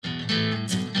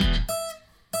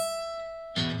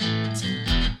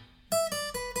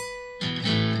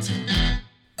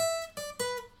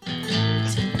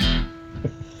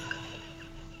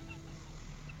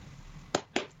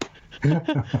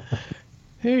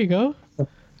There you go.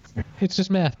 It's just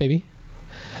math, baby.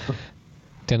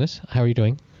 Dennis, how are you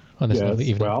doing on this lovely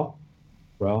evening?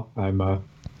 Well, I'm,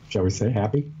 shall we say,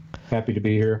 happy to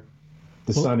be here.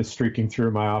 The sun is streaking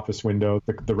through my office window.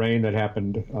 The rain that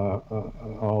happened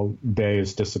all day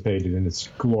is dissipated, and it's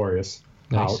glorious.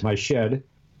 Nice. My shed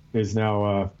is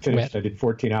now finished. Wet. I did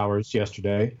 14 hours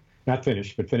yesterday. Not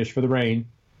finished, but finished for the rain.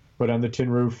 Put on the tin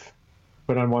roof,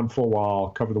 put on one full wall,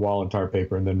 cover the wall in tar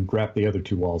paper, and then wrap the other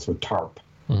two walls with tarp,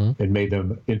 and made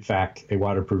them, in fact, a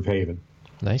waterproof haven.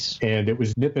 Nice. And it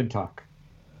was nip and tuck.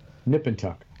 Nip and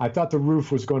tuck. I thought the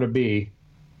roof was going to be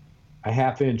a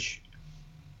half-inch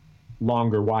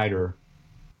longer, wider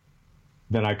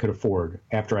than I could afford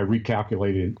after I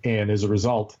recalculated. And as a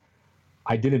result,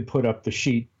 I didn't put up the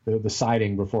sheet, the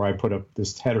siding, before I put up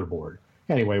this header board.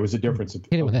 Anyway, it was a difference of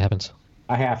Hate it when that happens.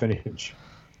 a half an inch.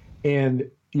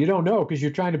 And you don't know because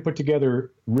you're trying to put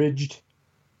together ridged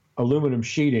aluminum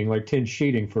sheeting, like tin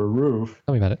sheeting for a roof.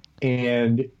 Tell me about it.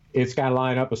 And it's got to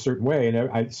line up a certain way.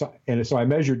 And so I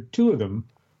measured two of them,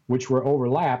 which were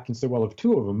overlapped, and said, well, if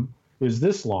two of them is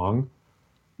this long,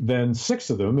 then six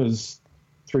of them is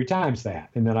 3 times that.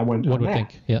 And then I went One on would that.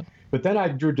 think, yeah. But then I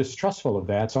grew distrustful of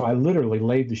that, so I literally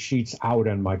laid the sheets out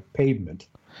on my pavement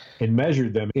and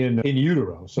measured them in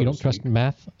utero. So You don't trust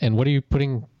math? And what are you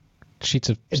putting sheets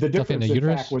of the stuff in difference, a in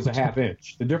uterus? fact, was a half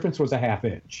inch. The difference was a half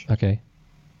inch. Okay.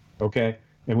 Okay?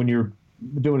 And when you're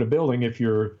doing a building, if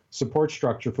your support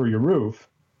structure for your roof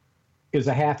is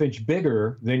a half inch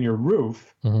bigger than your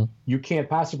roof, you can't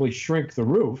possibly shrink the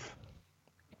roof.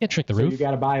 You can't shrink the So roof. you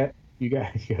got to buy it. You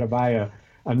got to buy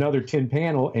another tin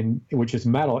panel, which is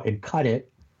metal, and cut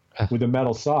it with a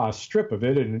metal saw, a strip of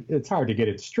it, and it's hard to get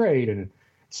it straight. And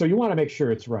so you want to make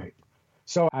sure it's right.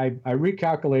 So I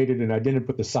recalculated, and I didn't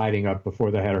put the siding up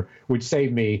before the header, which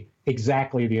saved me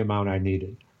exactly the amount I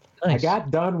needed. Nice. I got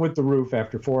done with the roof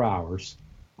after 4 hours,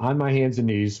 on my hands and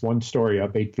knees, 1 story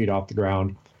up, 8 feet off the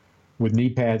ground, with knee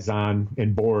pads on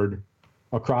and board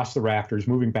across the rafters,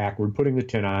 moving backward, putting the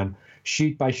tin on,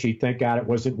 sheet by sheet. Thank God it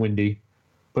wasn't windy.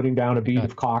 Putting down a bead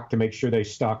of caulk to make sure they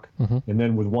stuck. And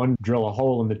then with one drill a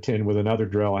hole in the tin, with another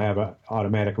drill, I have an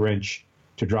automatic wrench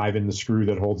to drive in the screw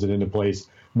that holds it into place,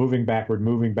 moving backward,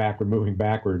 moving backward, moving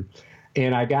backward.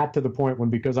 And I got to the point when,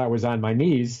 because I was on my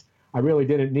knees, I really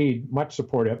didn't need much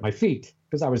support at my feet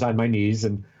because I was on my knees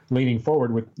and leaning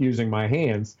forward with using my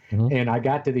hands. And I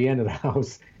got to the end of the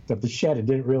house of the shed and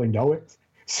didn't really know it.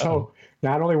 So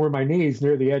not only were my knees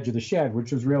near the edge of the shed,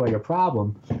 which was really a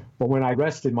problem, but when I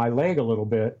rested my leg a little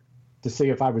bit to see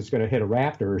if I was going to hit a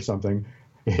rafter or something,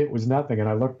 it was nothing. And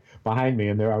I looked behind me,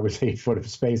 and there I was 8 foot of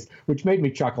space, which made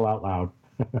me chuckle out loud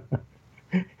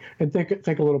and think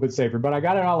a little bit safer. But I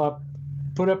got it all up,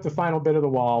 put up the final bit of the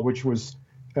wall, which was,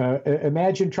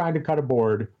 imagine trying to cut a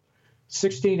board,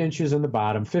 16 inches in the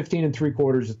bottom, 15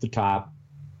 3/4 at the top,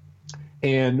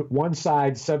 and one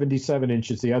side 77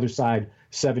 inches, the other side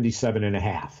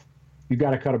 77.5. You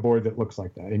got to cut a board that looks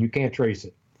like that, and you can't trace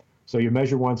it. So you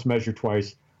measure once, measure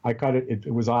twice. I cut it.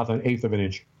 It was off 1/8 of an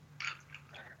inch.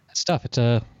 That's tough. It's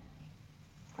a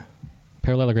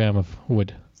parallelogram of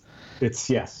wood.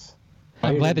 Yes.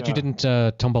 I'm glad that you didn't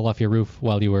tumble off your roof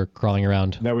while you were crawling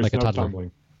around There was like a no toddler.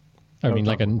 tumbling. I mean,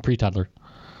 like a pre-toddler.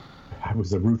 I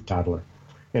was a roof toddler.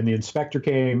 And the inspector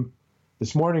came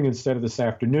this morning instead of this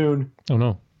afternoon Oh,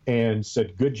 no. and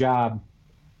said, good job.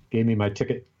 Gave me my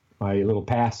ticket, my little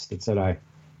pass that said I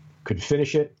could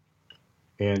finish it.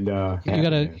 And You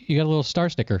got a little star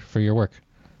sticker for your work.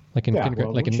 Like in kindergarten.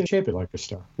 well, like we in should shape it like a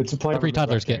star. It's a plan. every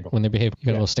toddlers get when they behave. You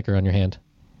got a little sticker on your hand.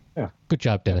 Yeah. Good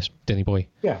job, Denny boy.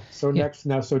 Yeah. So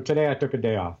so today I took a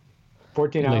day off.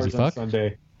 14 Lazy hours on fuck.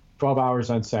 Sunday, 12 hours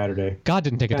on Saturday. God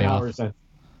didn't take a 10 day hours off. on,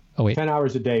 Oh, wait. 10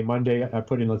 hours a day. Monday I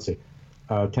put in, let's see,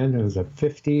 10 is a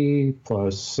 50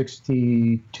 plus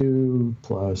 62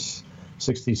 plus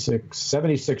 66,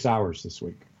 76 hours this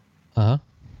week. Uh-huh.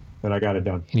 And I got it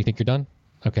done. And you think you're done?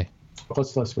 Okay.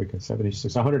 Plus last week,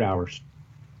 76, 100 hours.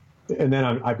 And then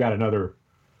I've got another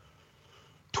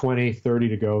 20, 30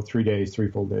 to go, 3 days, 3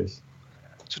 full days.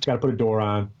 So got to put a door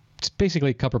on. It's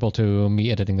basically comparable to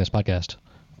me editing this podcast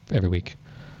every week.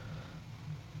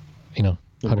 You know,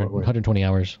 120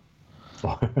 hours.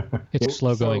 It's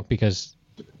slow going because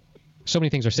so many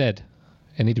things are said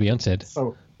and need to be unsaid.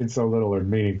 So it's so little or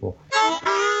meaningful.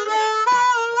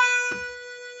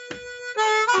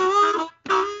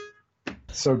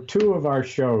 So 2 of our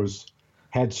shows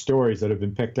had stories that have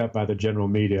been picked up by the general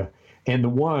media. And the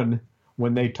one,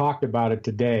 when they talked about it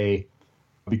today,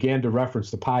 began to reference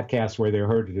the podcast where they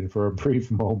heard it. And for a brief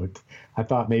moment, I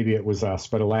thought maybe it was us,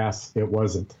 but alas, it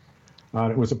wasn't.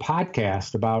 It was a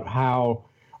podcast about how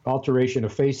alteration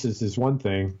of faces is one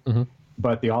thing,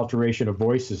 but the alteration of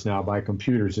voices now by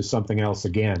computers is something else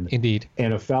again. Indeed.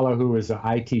 And a fellow who is an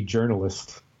IT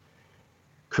journalist,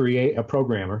 a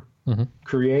programmer,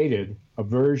 created a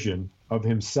version of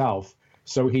himself.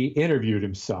 So he interviewed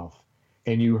himself,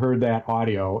 and you heard that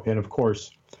audio. And of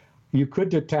course, you could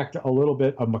detect a little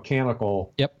bit of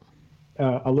mechanical,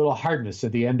 a little hardness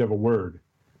at the end of a word.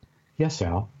 Yes,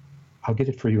 Al, I'll get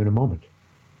it for you in a moment.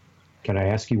 Can I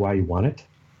ask you why you want it?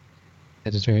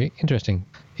 That is very interesting.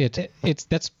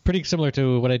 That's pretty similar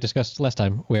to what I discussed last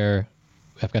time, where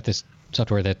I've got this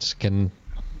software that can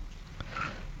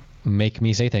make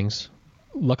me say things.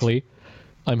 Luckily,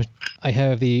 I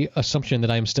have the assumption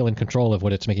that I'm still in control of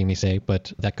what it's making me say,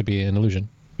 but that could be an illusion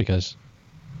because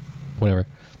whatever.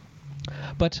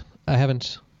 But I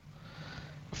haven't.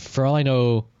 For all I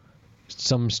know,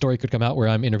 some story could come out where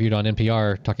I'm interviewed on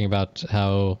NPR talking about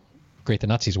how great the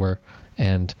Nazis were,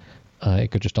 and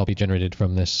it could just all be generated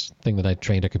from this thing that I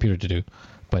trained a computer to do.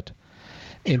 But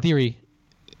in theory,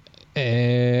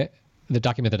 the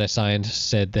document that I signed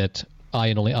said that I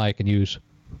and only I can use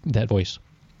that voice,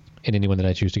 and anyone that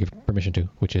I choose to give permission to,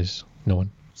 which is no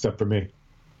one. Except for me.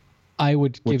 I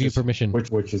would give you permission.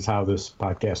 Which is how this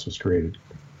podcast was created.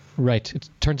 Right. It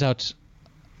turns out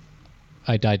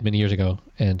I died many years ago,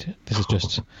 and this is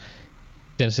just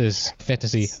Dennis's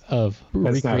fantasy of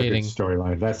recreating. That's not a good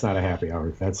storyline. That's not a happy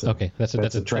hour. That's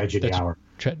a tragedy hour.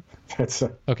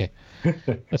 Okay.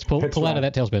 Let's pull out of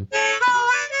that tailspin.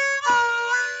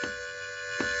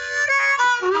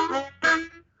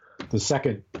 The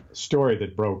second story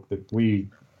that broke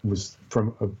was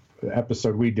from an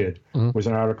episode we did was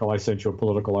an article I sent you, a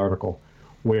political article,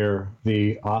 where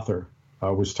the author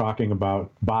was talking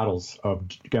about bottles of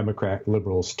Democrat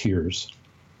liberals' tears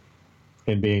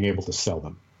and being able to sell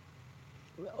them.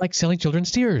 Like selling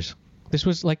children's tears. This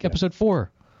was like episode 4.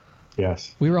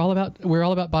 Yes. We're all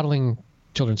about bottling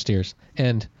children's tears,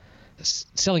 and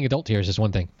selling adult tears is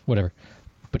one thing, whatever.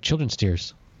 But children's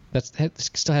tears, that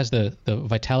still has the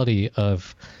vitality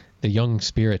of the young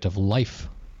spirit of life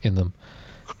in them.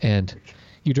 And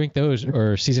you drink those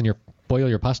or boil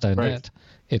your pasta in that.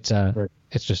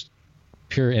 It's just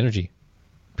pure energy,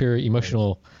 pure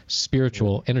emotional,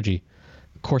 spiritual energy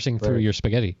coursing through your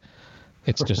spaghetti.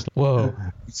 It's just, whoa.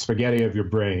 Spaghetti of your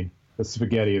brain, the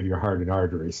spaghetti of your heart and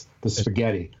arteries, the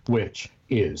spaghetti which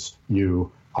is you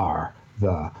are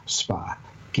the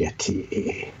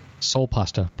spaghetti. Soul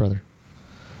pasta, brother.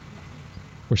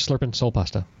 We're slurping soul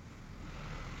pasta.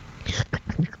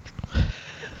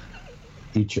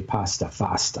 Eat your pasta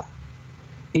fasta.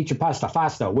 Eat your pasta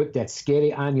fasta. Whip that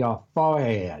skitty on your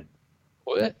forehead.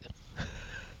 What?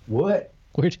 What?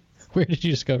 Where did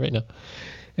you just go right now?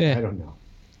 I don't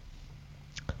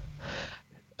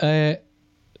know.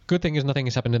 Good thing is nothing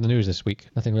has happened in the news this week.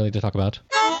 Nothing really to talk about.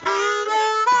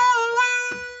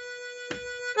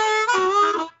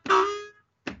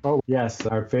 Oh, yes.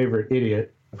 Our favorite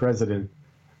idiot president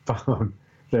found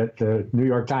that the New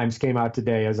York Times came out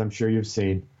today, as I'm sure you've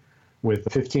seen,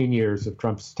 with 15 years of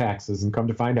Trump's taxes, and come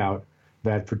to find out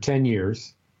that for 10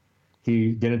 years,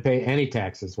 he didn't pay any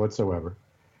taxes whatsoever,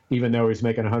 even though he's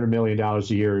making $100 million a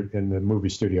year in the movie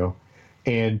studio.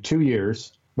 And 2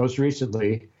 years, most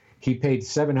recently, he paid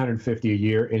 $750 a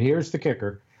year. And here's the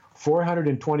kicker,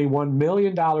 $421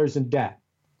 million in debt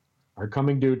are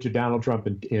coming due to Donald Trump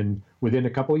in within a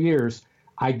couple of years.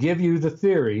 I give you the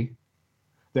theory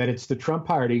that it's the Trump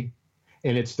party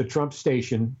and it's the Trump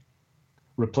station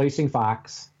replacing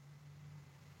Fox.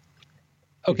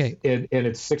 Okay. And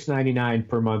it's $6.99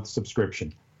 per month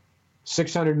subscription.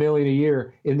 $600 million a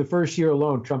year. In the first year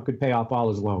alone, Trump could pay off all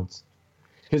his loans.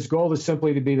 His goal is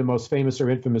simply to be the most famous or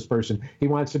infamous person. He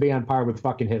wants to be on par with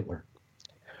fucking Hitler.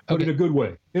 But in a good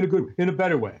way. In a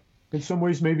better way. In some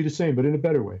ways maybe the same, but in a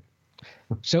better way.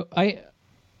 So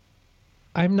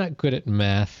I'm not good at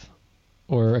math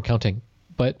or accounting,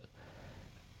 but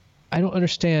I don't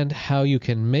understand how you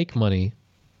can make money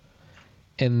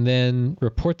and then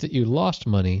report that you lost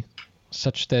money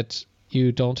such that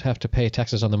you don't have to pay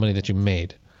taxes on the money that you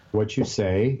made. What you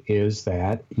say is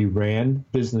that you ran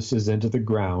businesses into the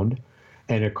ground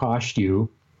and it cost you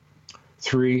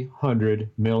 $300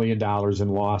 million in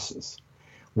losses.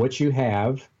 What you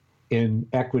have in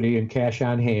equity and cash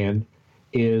on hand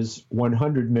is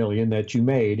 $100 million that you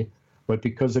made, but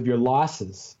because of your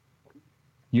losses,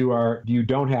 you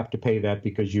don't have to pay that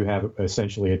because you have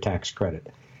essentially a tax credit.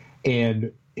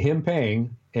 And him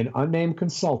paying an unnamed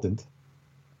consultant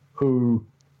who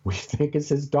we think is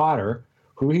his daughter,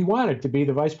 who he wanted to be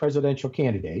the vice presidential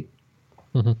candidate.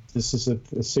 Mm-hmm. This is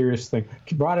a serious thing.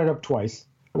 He brought it up twice.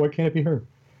 Why can't it be her?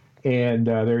 And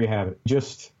there you have it.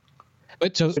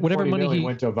 But so whatever money he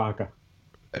went to Ivanka.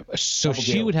 So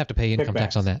she would have to pay income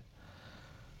tax on that,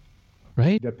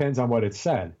 right? Depends on what it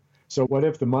said. So what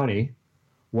if the money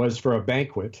was for a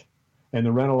banquet and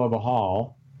the rental of a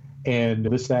hall and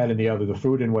this, that, and the other, the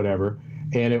food and whatever,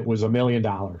 and it was $1 million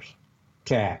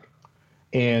tag.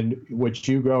 And which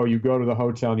you go to the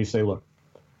hotel and you say, look,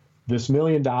 this $1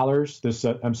 million, this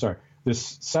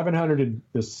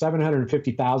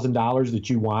 $750,000 that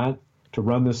you want to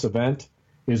run this event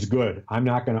is good. I'm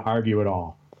not going to argue at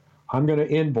all. I'm going to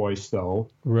invoice though,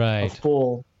 a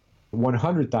full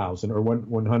 100,000 or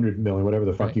 100 million, whatever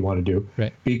the fuck you want to do,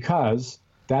 because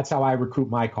that's how I recoup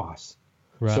my costs.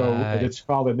 Right. So it's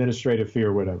called administrative fee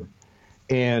or whatever.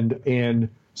 And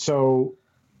so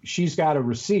she's got a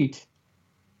receipt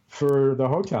for the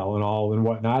hotel and all and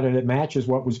whatnot, and it matches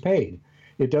what was paid.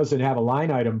 It doesn't have a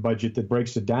line item budget that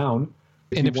breaks it down.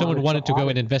 And if someone wanted to go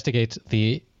and investigate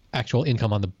the actual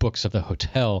income on the books of the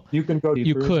hotel, you can go.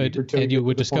 You could, and you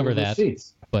would discover that.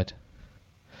 But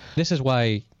this is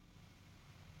why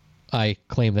I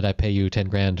claim that I pay you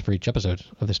 $10,000 for each episode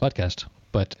of this podcast.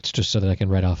 But it's just so that I can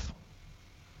write off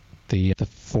the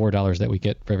 $4 that we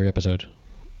get for every episode.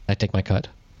 I take my cut.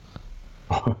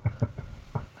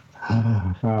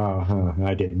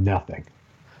 I did nothing.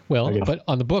 Well, but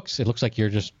on the books, it looks like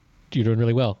you're doing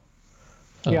really well.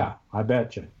 Yeah, I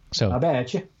bet you. I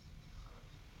bet you.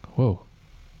 Whoa.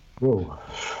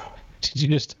 Did you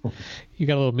got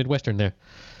a little Midwestern there?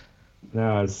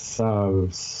 No, I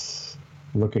was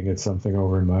looking at something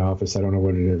over in my office. I don't know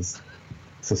what it is.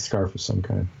 It's a scarf of some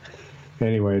kind.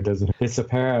 Anyway, it doesn't. It's a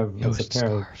pair of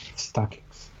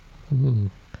stockings. Mm.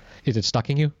 Is it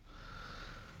stalking you?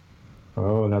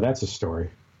 Oh, now that's a story.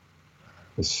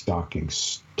 The stocking.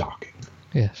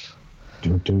 Yes.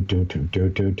 Do.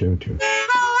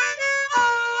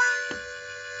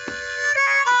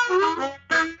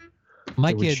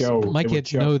 My kids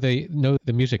know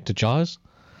the music to Jaws,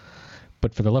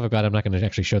 but for the love of God, I'm not going to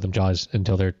actually show them Jaws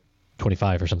until they're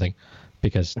 25 or something,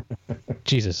 because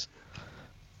Jesus,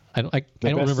 I don't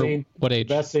remember what age.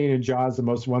 The best scene in Jaws,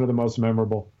 one of the most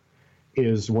memorable,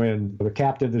 is when the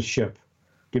captain of the ship.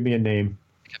 Give me a name.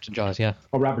 Captain Jaws, yeah.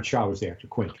 Oh, Robert Shaw was the actor.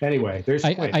 Quint. Anyway, there's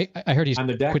Quint. I heard he's on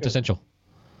the deck quintessential.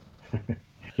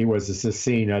 He was. This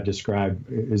scene I describe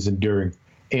is enduring.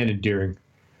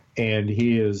 And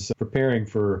he is preparing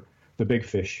for the big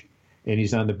fish. And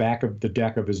he's on the back of the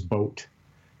deck of his boat.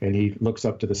 And he looks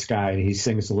up to the sky and he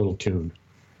sings a little tune.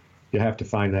 You'll have to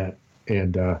find that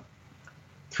and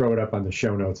throw it up on the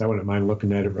show notes. I wouldn't mind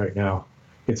looking at it right now.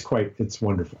 It's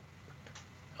wonderful.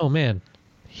 Oh, man.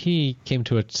 He came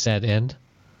to a sad end.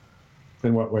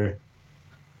 In what way?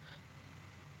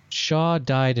 Shaw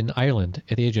died in Ireland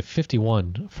at the age of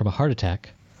 51 from a heart attack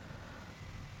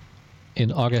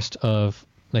in August of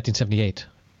 1978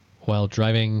 while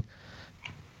driving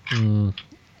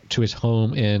to his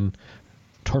home in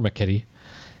Tormakeddy.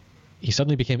 He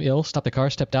suddenly became ill, stopped the car,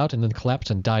 stepped out, and then collapsed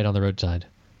and died on the roadside.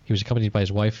 He was accompanied by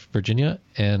his wife, Virginia,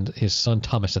 and his son,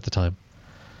 Thomas, at the time.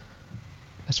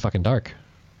 That's fucking dark.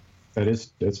 That's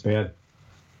bad.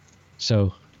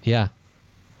 So, yeah.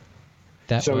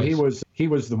 He was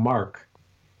the Mark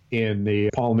in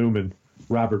the Paul Newman,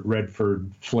 Robert Redford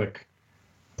flick.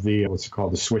 What's it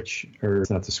called? The Switch, or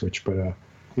it's not the Switch, but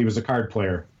he was a card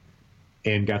player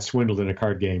and got swindled in a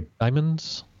card game.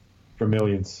 Diamonds? For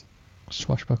millions.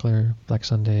 Swashbuckler, Black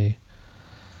Sunday,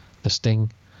 The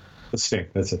Sting. The Sting,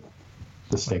 that's it.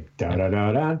 The Sting. Da da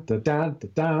da da da da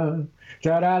da da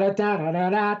da da da da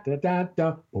da da da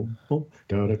da boom boom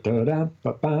da da da da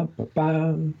ba ba ba ba.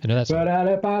 I know that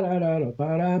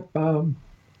song.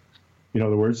 You know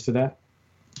the words to that?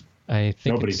 I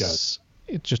think nobody does.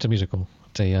 It's just a musical.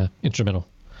 It's a instrumental.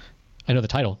 I know the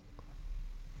title.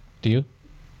 Do you?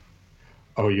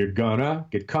 Oh, you're gonna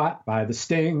get caught by the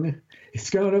sting. It's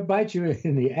gonna bite you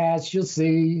in the ass. You'll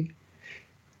see.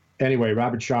 Anyway,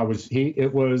 Robert Shaw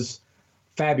it was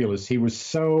fabulous. He was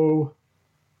so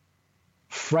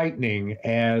frightening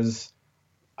as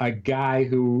a guy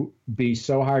who be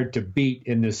so hard to beat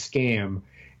in this scam,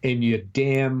 and you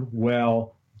damn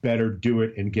well better do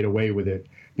it and get away with it,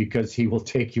 because he will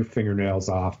take your fingernails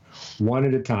off one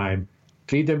at a time,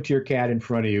 feed them to your cat in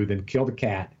front of you, then kill the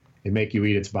cat and make you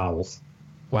eat its bowels.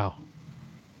 Wow.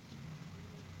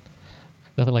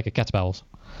 Nothing like a cat's bowels,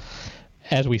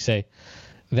 as we say.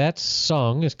 That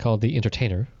song is called The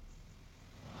Entertainer,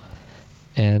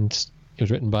 and it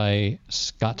was written by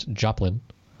Scott Joplin.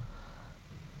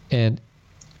 And,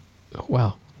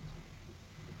 wow,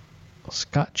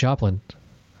 Scott Joplin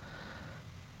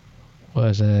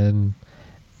was an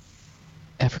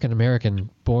African-American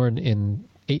born in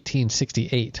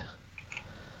 1868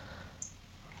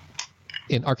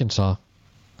 in Arkansas.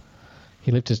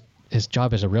 He lived his his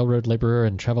job as a railroad laborer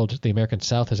and traveled the American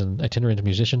South as an itinerant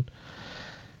musician.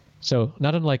 So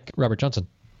not unlike Robert Johnson,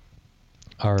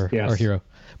 our hero.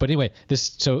 But anyway, the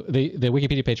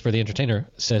Wikipedia page for The Entertainer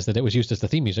says that it was used as the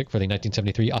theme music for the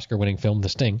 1973 Oscar-winning film The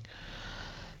Sting,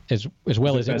 as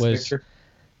well as it was. Picture?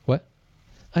 What?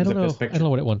 I don't know. I don't know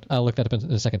what it won. I'll look that up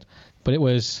in a second. But it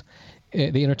was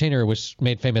The Entertainer was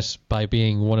made famous by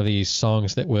being one of these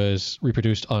songs that was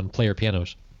reproduced on player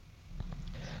pianos.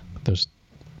 Those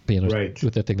pianos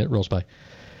with that thing that rolls by.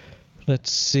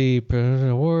 Let's see.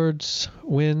 Awards,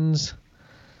 wins.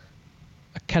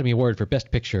 Academy Award for Best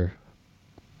Picture,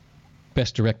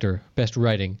 Best Director, Best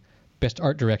Writing, Best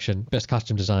Art Direction, Best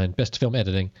Costume Design, Best Film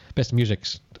Editing, Best Music,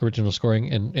 Original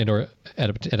Scoring, and or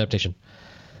adaptation.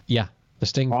 Yeah, The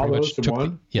Sting all pretty those much took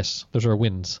won? Yes, those are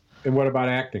wins. And what about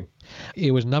acting?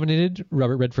 It was nominated,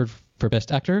 Robert Redford for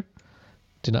Best Actor,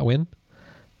 did not win,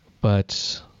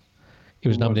 but it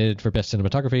was nominated for Best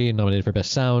Cinematography, nominated for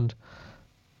Best Sound,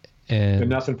 and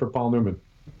nothing for Paul Newman.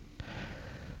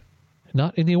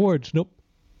 Not in the awards, nope.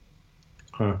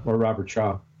 Or Robert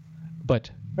Shaw.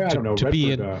 But I don't know. to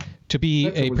be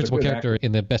a principal character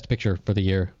in the Best Picture for the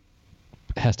year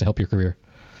has to help your career.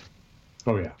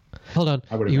 Oh, yeah. Hold on.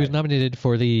 He was nominated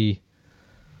for the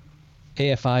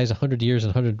AFI's 100 Years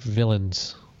and 100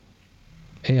 Villains.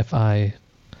 AFI,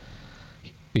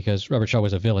 because Robert Shaw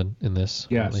was a villain in this.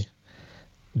 Yes. Apparently.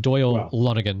 Doyle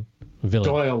Lonnegan, villain.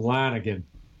 Doyle Lonnegan.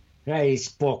 Yeah, he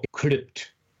spoke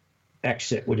clipped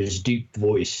accent with his deep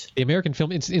voice. The American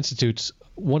Film Institute's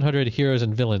 100 Heroes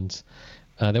and Villains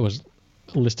that was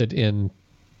listed in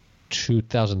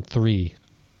 2003.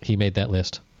 He made that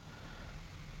list.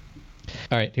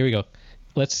 All right, here we go.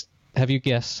 Let's have you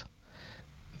guess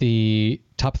the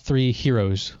top 3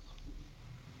 heroes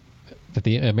that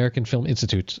the American Film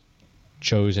Institute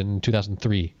chose in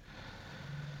 2003.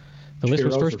 The list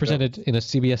was first presented in a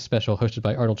CBS special hosted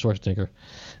by Arnold Schwarzenegger.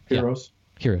 Heroes?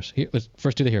 Yeah, heroes. Let's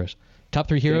first do the heroes. Top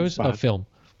 3 heroes of film.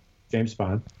 James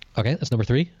Bond. Okay, that's number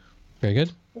 3. Very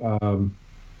good.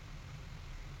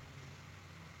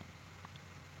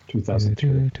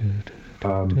 2002.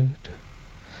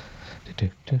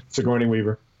 Sigourney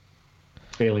Weaver.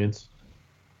 Aliens.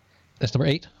 That's number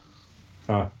 8.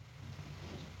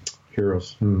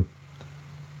 Heroes.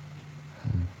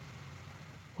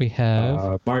 We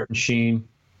have Martin Sheen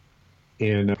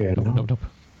in Nope.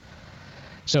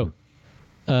 So,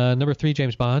 number 3,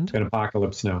 James Bond. In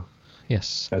Apocalypse Now.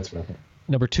 Yes. That's what I thought.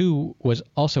 Number 2 was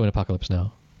also in Apocalypse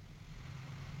Now.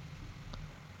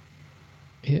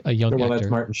 A young actor. Well, that's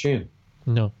Martin Sheen.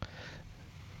 No.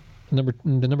 The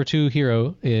number 2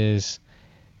 hero is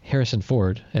Harrison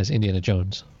Ford as Indiana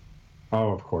Jones.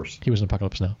 Oh, of course. He was in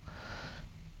Apocalypse Now.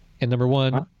 And number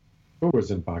 1... Who was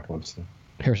in Apocalypse Now?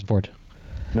 Harrison Ford.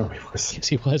 No, he was. Yes,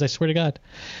 he was. I swear to God.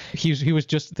 He was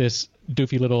just this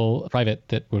doofy little private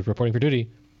that was reporting for duty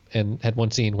and had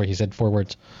one scene where he said 4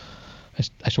 words.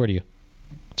 I swear to you.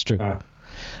 It's true.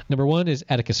 Number 1 is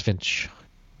Atticus Finch,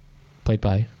 played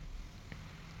by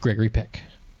Gregory Peck.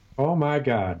 Oh, my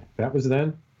God. That was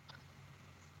then?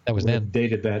 That was then.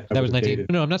 Dated that. That was 19.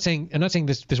 No, I'm not saying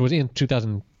this was in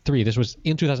 2003. This was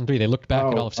in 2003. They looked back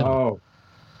at all of cinema. Oh.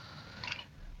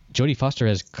 Jodie Foster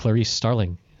as Clarice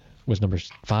Starling was number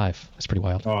 5. That's pretty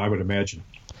wild. Oh, I would imagine.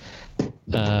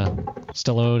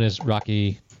 Stallone as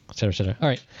Rocky, et cetera, et cetera. All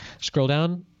right. Scroll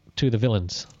down to the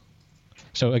villains.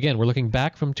 So, again, we're looking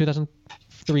back from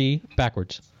 2003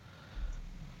 backwards.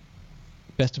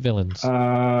 Best villains.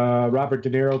 Robert De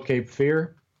Niro, Cape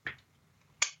Fear.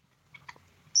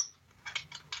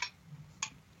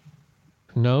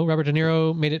 No, Robert De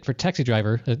Niro made it for Taxi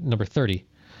Driver at number 30.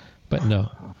 But no.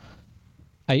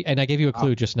 I gave you a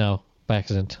clue just now by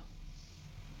accident.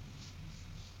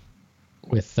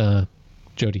 With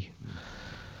Jodie.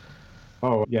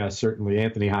 Oh, yeah, certainly.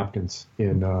 Anthony Hopkins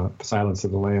in Silence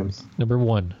of the Lambs. Number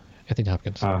 1, Anthony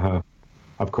Hopkins.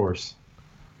 Of course.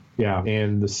 Yeah,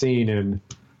 and the scene in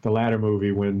the latter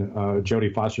movie when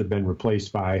Jodie Foster had been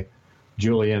replaced by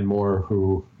Julianne Moore,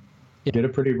 who did a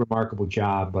pretty remarkable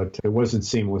job, but it wasn't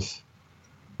seamless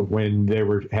when they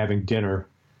were having dinner,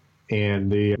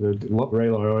 and the Ray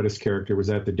Liotta's character was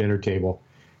at the dinner table,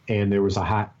 and there was a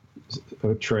hot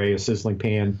tray, a sizzling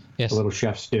pan, a little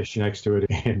chef's dish next to it,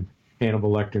 and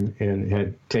Hannibal Lecter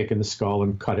had taken the skull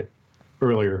and cut it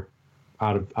earlier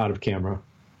out of camera,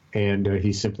 and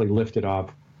he simply lifted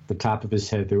off the top of his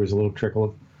head. There was a little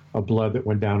trickle of blood that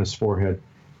went down his forehead,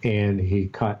 and he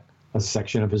cut a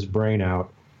section of his brain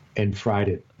out and fried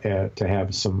it to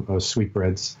have some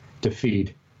sweetbreads to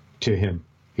feed to him.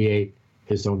 He ate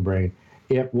his own brain.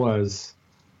 It was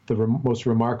the most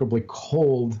remarkably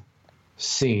cold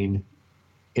scene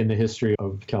in the history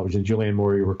of television. Julianne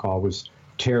Moore, you recall, was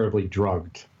terribly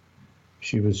drugged.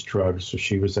 She was drugged, so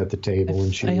she was at the table,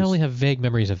 and I only have vague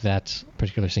memories of that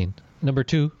particular scene. Number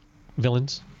 2,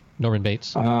 villains, Norman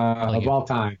Bates. Of all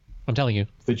time. I'm telling you.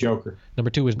 The Joker. Number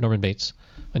 2 is Norman Bates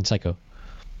in Psycho.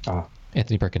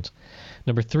 Anthony Perkins.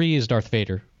 Number 3 is Darth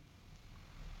Vader.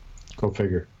 Go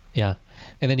figure. Yeah.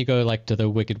 And then you go like to the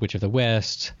Wicked Witch of the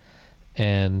West,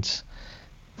 and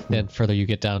then further you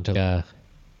get down to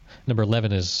number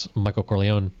 11 is Michael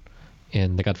Corleone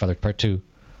in The Godfather Part 2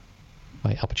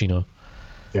 by Al Pacino.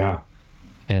 Yeah.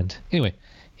 And anyway,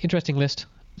 interesting list.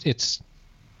 It's,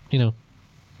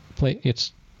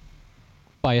 it's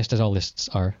biased as all lists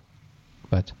are,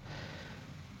 but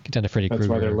get down to Freddy Krueger. That's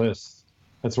why they're lists.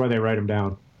 That's why they write them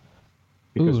down.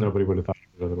 Because nobody would have thought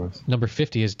of it otherwise. Number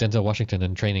 50 is Denzel Washington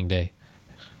in Training Day.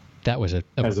 That was as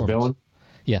a villain?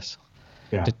 Yes.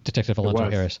 Yeah. Detective Alonzo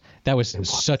Harris. That was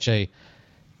such a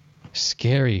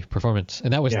scary performance.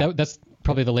 And that's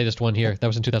probably the latest one here. That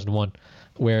was in 2001,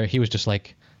 where he was just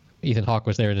like, Ethan Hawke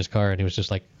was there in his car, and he was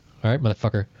just like, all right,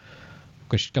 motherfucker,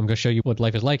 I'm going to show you what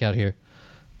life is like out here.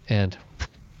 And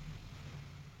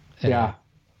yeah.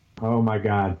 Oh, my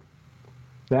God.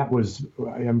 That was,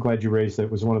 I'm glad you raised that.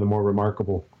 It was one of the more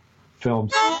remarkable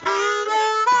films.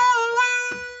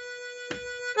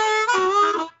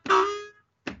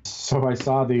 So I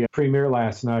saw the premiere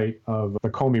last night of The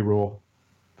Comey Rule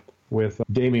with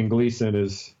Damien Gleeson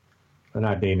as,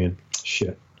 not Damien,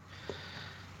 shit.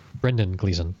 Brendan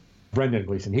Gleeson. Brendan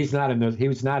Gleeson. He was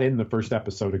not in the first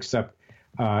episode, except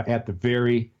at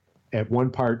one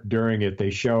part during it, they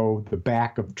show the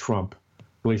back of Trump,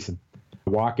 Gleeson,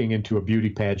 walking into a beauty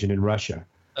pageant in Russia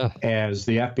as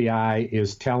the FBI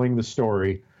is telling the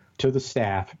story to the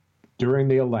staff during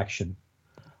the election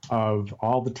of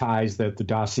all the ties that the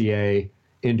dossier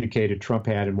indicated Trump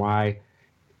had and why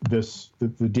the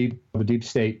deep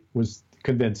state was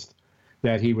convinced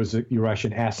that he was a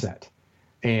Russian asset.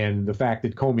 And the fact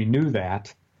that Comey knew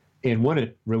that and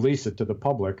wouldn't release it to the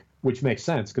public, which makes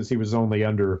sense because he was only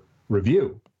under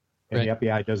review. And right. The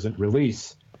FBI doesn't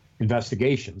release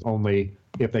investigations, only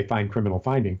if they find criminal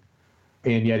finding.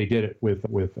 And yet he did it with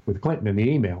Clinton in the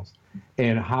emails.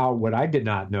 And what I did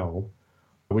not know,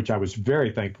 which I was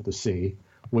very thankful to see,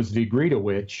 was the degree to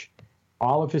which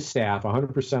all of his staff,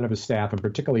 100% of his staff, and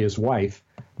particularly his wife,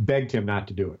 begged him not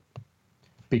to do it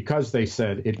because they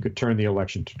said it could turn the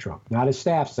election to Trump. Not his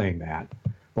staff saying that,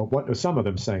 but some of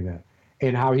them saying that.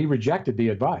 And how he rejected the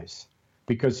advice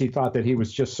because he thought that he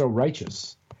was just so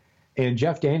righteous. And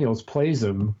Jeff Daniels plays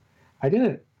him.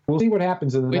 We'll see what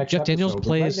happens in the next Jeff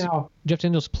episode. Jeff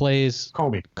Daniels plays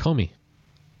Comey.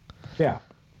 Yeah.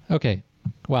 Okay.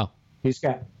 Wow. He's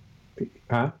got,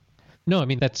 huh? No, I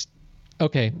mean, that's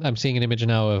okay. I'm seeing an image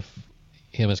now of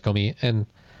him as Comey, and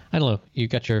I don't know. You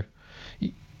got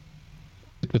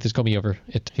with his Comey over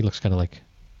it. He looks kind of like.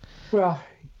 Well,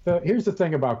 here's the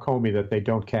thing about Comey that they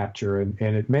don't capture, and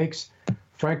it makes,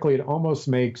 frankly, it almost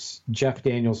makes Jeff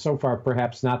Daniels so far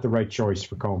perhaps not the right choice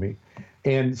for Comey.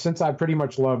 And since I pretty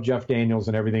much love Jeff Daniels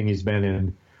and everything he's been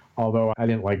in, although I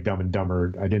didn't like Dumb and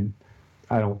Dumber,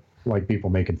 I don't like people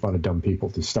making fun of dumb people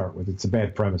to start with. It's a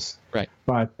bad premise. Right.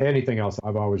 But anything else,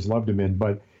 I've always loved him in.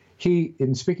 But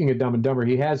in speaking of Dumb and Dumber,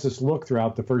 he has this look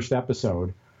throughout the first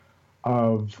episode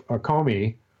of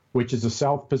Comey, which is a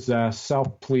self-possessed,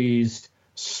 self-pleased,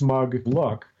 smug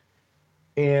look.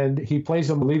 And he plays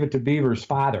him Leave It to Beaver's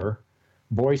father,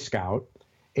 Boy Scout.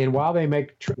 And while they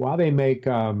make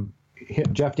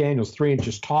Jeff Daniels 3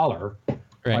 inches taller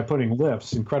by putting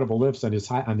incredible lifts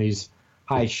on these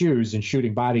high shoes and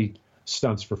shooting body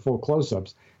stunts for full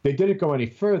close-ups, they didn't go any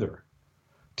further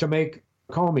to make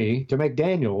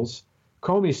Daniels.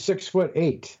 Comey's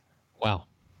 6'8". Wow.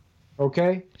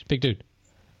 Okay. He's a big dude.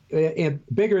 And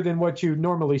bigger than what you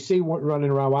normally see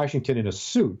running around Washington in a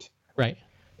suit. Right.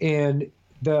 And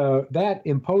that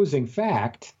imposing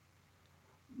fact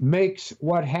makes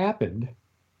what happened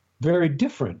very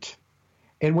different.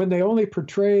 And when they only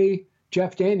portray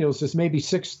Jeff Daniels as maybe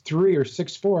 6'3" or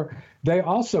 6'4", they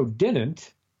also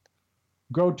didn't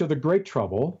go to the great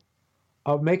trouble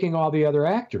of making all the other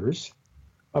actors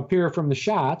appear from the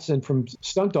shots and from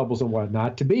stunt doubles and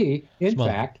whatnot to be, in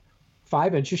fact,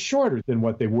 5 inches shorter than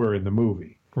what they were in the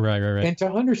movie. Right. And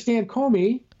to understand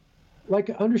Comey, like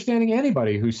understanding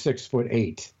anybody who's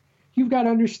 6'8", you've got to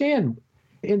understand.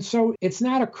 And so it's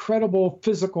not a credible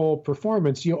physical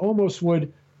performance. You almost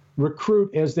would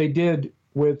recruit, as they did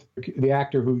with the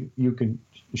actor who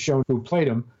played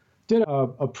him, did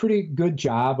a pretty good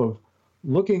job of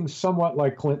looking somewhat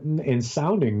like Clinton and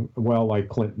sounding well like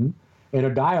Clinton in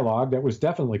a dialogue that was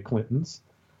definitely Clinton's.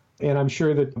 And I'm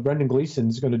sure that Brendan Gleeson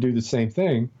is going to do the same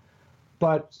thing.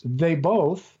 but they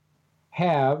both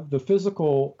have the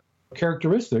physical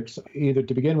characteristics, either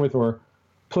to begin with or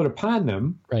put upon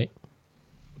them, right,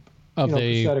 of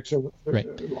the prosthetics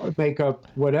or makeup,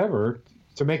 whatever,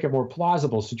 to make it more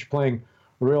plausible, so you're playing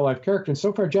a real life character. And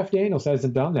so far, Jeff Daniels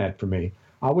hasn't done that for me.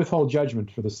 I'll withhold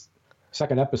judgment for this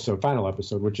final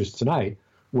episode, which is tonight,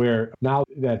 where now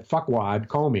that fuckwad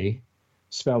Comey,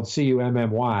 spelled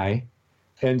Cummy,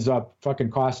 ends up fucking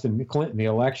costing Clinton the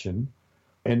election,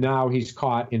 and now he's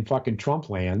caught in fucking Trump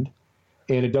land,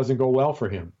 and it doesn't go well for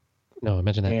him. No,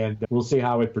 imagine that. And we'll see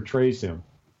how it portrays him.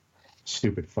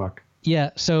 Stupid fuck.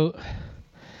 Yeah, so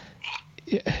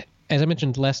as I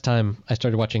mentioned last time, I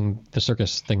started watching the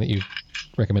circus thing that you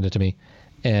recommended to me,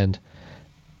 and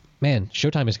man,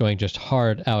 Showtime is going just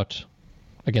hard out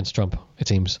against Trump, it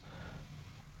seems.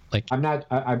 Like,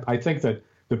 I think that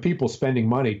the people spending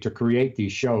money to create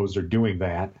these shows are doing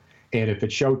that, and if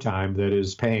it's Showtime that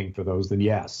is paying for those, then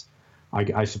yes,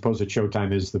 I suppose that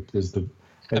Showtime is the.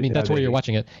 I mean, that's where you're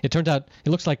watching it. It turns out it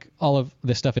looks like all of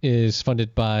this stuff is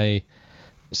funded by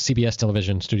CBS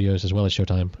television studios as well as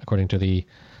Showtime, according to the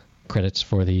credits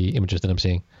for the images that I'm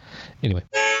seeing. Anyway.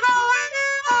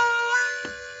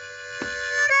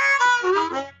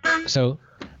 So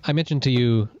I mentioned to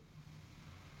you,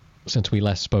 since we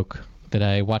last spoke, that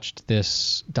I watched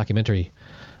this documentary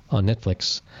on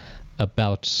Netflix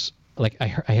about, like, I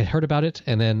had heard about it,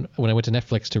 and then when I went to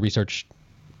Netflix to research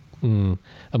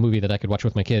a movie that I could watch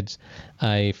with my kids,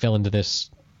 I fell into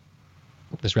this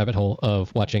rabbit hole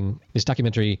of watching this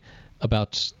documentary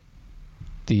about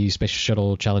the Space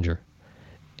Shuttle Challenger.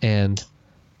 And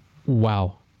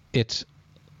wow, it's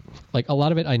like a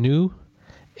lot of it I knew,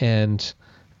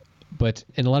 but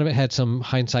a lot of it had some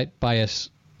hindsight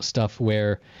bias stuff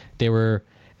where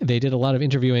they did a lot of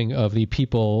interviewing of the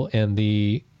people and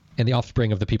the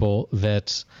offspring of the people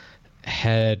that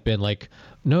had been like,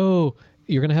 no,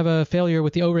 you're going to have a failure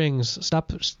with the O-rings.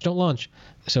 Stop, don't launch.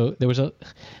 So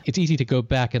it's easy to go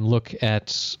back and look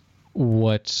at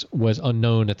what was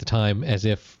unknown at the time, as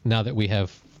if now that we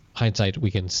have hindsight,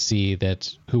 we can see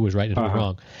that who was right and who was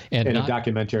wrong. And in a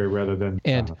documentary rather than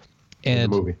and a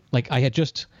movie. Like I had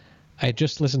just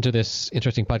listened to this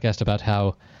interesting podcast about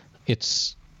how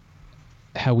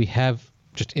we have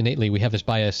just innately, we have this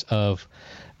bias of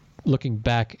looking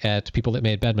back at people that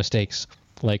made bad mistakes,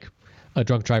 like a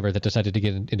drunk driver that decided to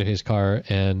get into his car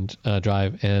and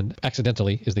drive and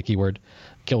accidentally is the key word,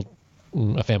 killed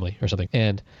a family or something.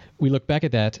 And we look back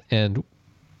at that and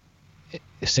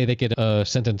say they get a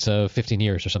sentence of 15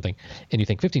 years or something. And you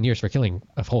think 15 years for killing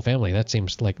a whole family, that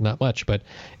seems like not much. But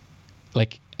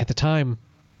like at the time,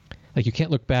 like you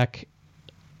can't look back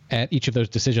at each of those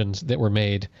decisions that were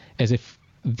made as if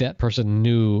that person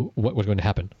knew what was going to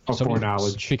happen.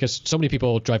 Foreknowledge. Because so many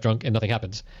people drive drunk and nothing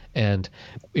happens. And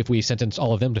if we sentence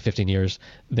all of them to 15 years,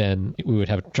 then we would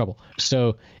have trouble.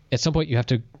 So at some point you have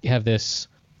to have this.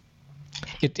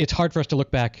 It's hard for us to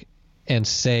look back and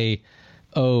say,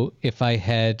 oh, if I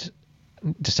had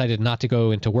decided not to go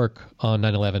into work on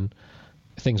 9/11,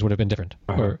 things would have been different.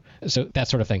 Or so that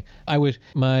sort of thing.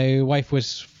 My wife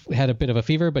had a bit of a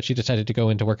fever, but she decided to go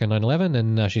into work on 9/11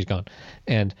 and now she's gone.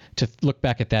 And to look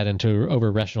back at that and to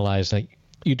over rationalize, like,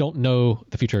 you don't know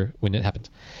the future when it happens.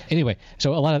 Anyway,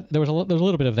 so there was a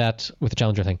little bit of that with the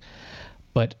Challenger thing.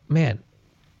 But man,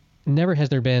 never has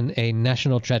there been a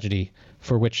national tragedy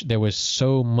for which there was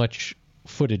so much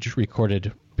footage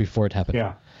recorded before it happened.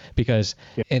 Yeah. Because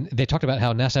and they talked about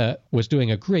how NASA was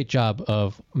doing a great job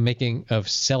of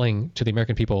selling to the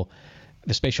American people,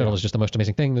 the space shuttle is just the most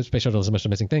amazing thing. The space shuttle is the most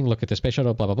amazing thing. Look at the space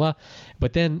shuttle, blah, blah, blah.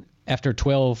 But then after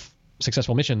 12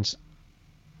 successful missions,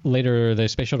 later the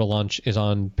space shuttle launch is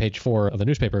on page 4 of the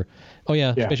newspaper. Oh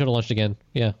yeah, space shuttle launched again.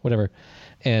 Yeah, whatever.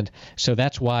 And so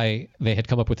that's why they had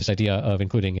come up with this idea of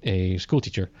including a school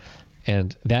teacher.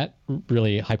 And that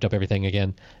really hyped up everything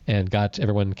again and got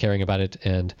everyone caring about it.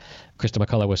 And Krista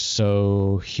McCullough was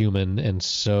so human and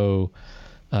so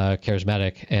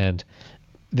charismatic. And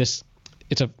this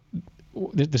is a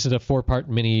 4-part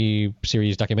mini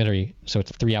series documentary, so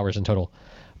it's 3 hours in total.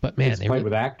 But man, it's played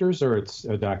with actors, or it's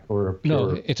a doc, or a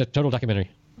pure... No, it's a total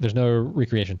documentary. There's no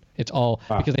recreation. It's all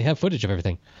because they have footage of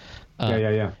everything.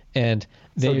 Yeah. And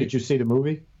so did you see the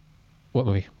movie? What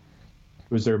movie?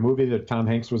 Was there a movie that Tom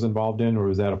Hanks was involved in, or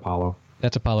was that Apollo?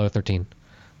 That's Apollo 13,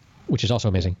 which is also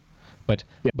amazing. But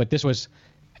this was,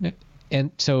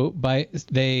 and so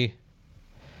they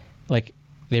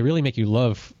really make you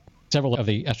love several of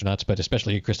the astronauts, but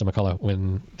especially Krista McCullough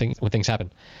when things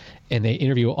happen, and they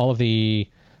interview all of the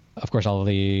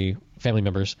family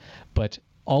members, but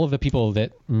all of the people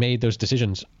that made those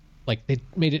decisions, like they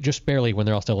made it just barely when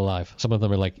they're all still alive. Some of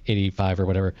them are like 85 or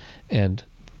whatever, and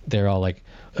they're all like,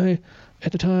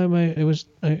 at the time,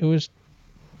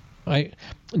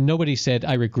 nobody said,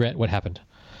 I regret what happened.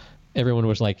 Everyone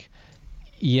was like,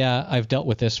 yeah, I've dealt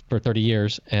with this for 30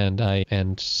 years, and I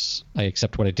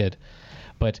accept what I did.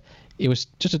 But it was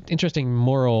just an interesting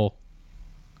moral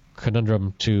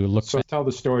conundrum to look at. So tell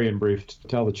the story in brief.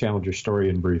 Tell the Challenger story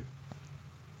in brief.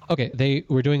 Okay, they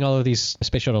were doing all of these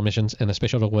space shuttle missions, and the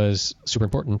space shuttle was super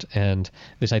important, and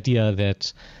this idea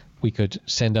that we could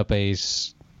send up a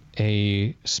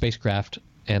spacecraft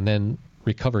and then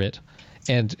recover it,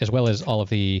 and as well as all of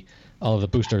the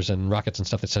boosters and rockets and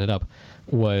stuff that sent it up,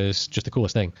 was just the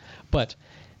coolest thing. But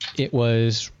it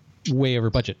was way over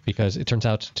budget, because it turns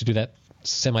out to do that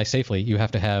semi-safely, you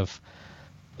have to have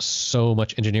so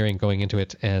much engineering going into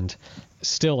it, and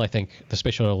still I think the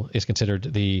space shuttle is considered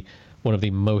one of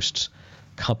the most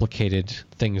complicated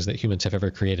things that humans have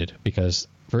ever created, because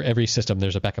for every system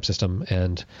there's a backup system,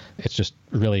 and it's just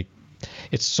really,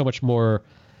 it's so much more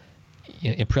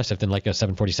impressive than like a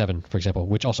 747, for example,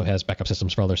 which also has backup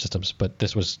systems for other systems, but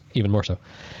this was even more so.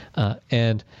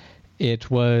 And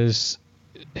it was,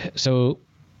 so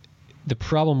the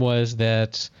problem was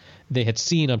that they had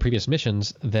seen on previous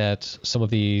missions that some of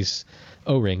these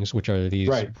O-rings, which are these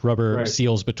rubber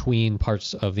seals between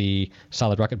parts of the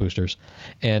solid rocket boosters,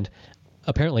 and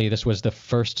apparently this was the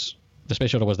space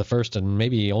shuttle was the first and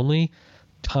maybe only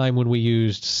time when we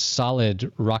used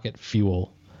solid rocket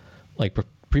fuel. Like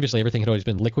previously everything had always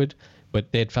been liquid,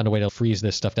 but they had found a way to freeze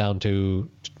this stuff down to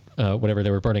whatever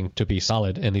they were burning to be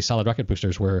solid, and these solid rocket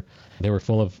boosters were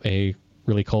full of a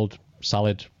really cold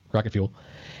solid rocket fuel.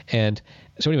 And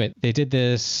so anyway, they did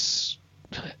this.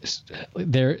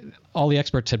 All the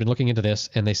experts had been looking into this,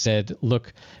 and they said,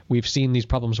 look, we've seen these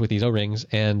problems with these O-rings,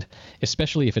 and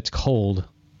especially if it's cold,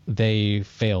 they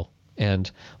fail.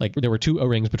 And like there were 2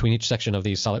 O-rings between each section of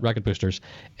these solid rocket boosters,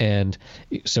 and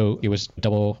so it was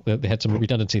double. They had some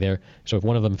redundancy there. So if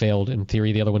one of them failed, in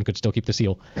theory, the other one could still keep the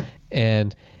seal.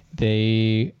 And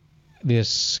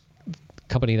this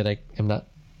company that I am not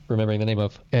remembering the name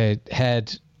of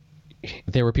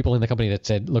there were people in the company that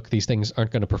said, look, these things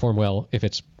aren't going to perform well if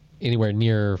it's anywhere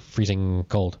near freezing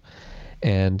cold.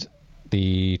 And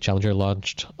the Challenger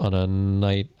launched on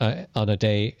a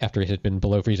day after it had been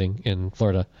below freezing in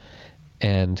Florida.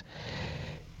 And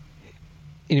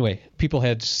anyway, people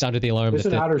had sounded the alarm.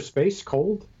 Isn't outer space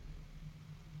cold?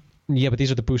 Yeah, but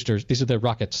these are the boosters. These are the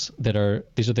rockets these are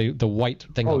the white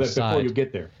thing on the side. Before you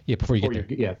get there. Yeah, before you get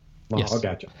there. Yeah. Well, yes. I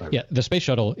gotcha. Right. Yeah, the space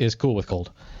shuttle is cool with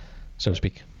cold, so to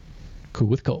speak. Cool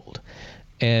with cold.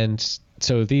 And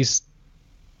so these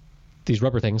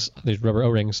rubber things, these rubber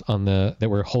O-rings that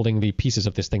were holding the pieces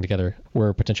of this thing together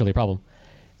were potentially a problem.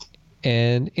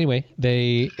 And anyway,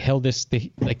 they held this,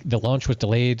 the launch was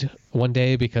delayed one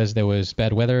day because there was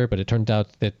bad weather, but it turned out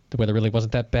that the weather really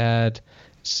wasn't that bad,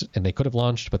 and they could have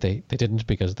launched, but they didn't,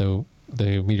 because the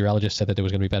meteorologist said that there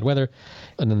was going to be bad weather.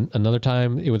 And then another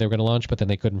time they were going to launch, but then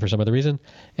they couldn't for some other reason.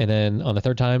 And then on the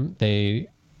third time,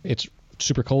 it's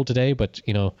super cold today, but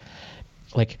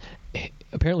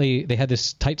apparently they had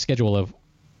this tight schedule of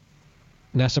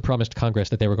NASA promised Congress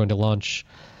that they were going to launch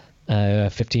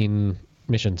 15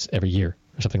 missions every year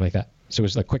or something like that. So it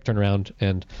was a quick turnaround,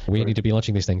 and we need to be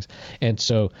launching these things. And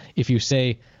so if you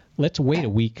say, let's wait a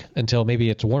week until maybe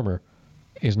it's warmer,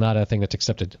 is not a thing that's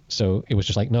accepted. So it was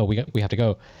just like, no, we have to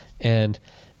go. And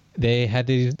they had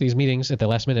these meetings at the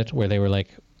last minute where they were like,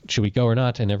 should we go or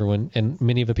not? And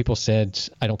many of the people said,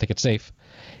 I don't think it's safe.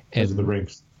 Because of the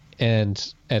rings.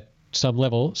 And at some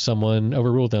level, someone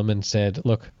overruled them and said,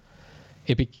 look,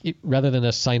 rather than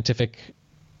a scientific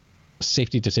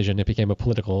safety decision, it became a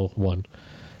political one.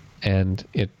 And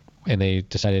they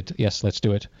decided, yes, let's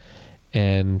do it.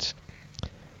 And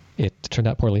it turned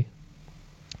out poorly.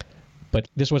 But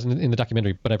this wasn't in the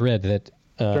documentary, but I've read that...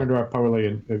 turned out poorly,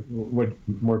 and what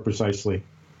more precisely?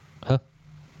 Huh?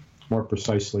 More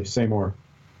precisely. Say more.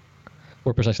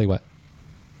 More precisely what?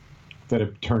 That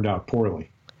it turned out poorly.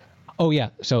 Oh, yeah.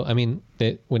 So, I mean,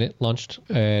 when it launched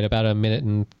at about a minute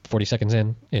and 40 seconds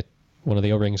in, one of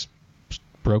the O-rings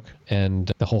broke, and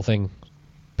the whole thing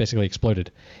basically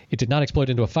exploded. It did not explode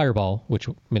into a fireball, which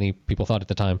many people thought at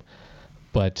the time,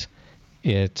 but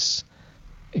it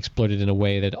exploded in a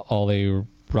way that all the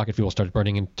rocket fuel started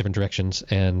burning in different directions,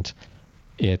 and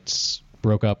it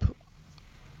broke up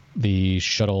the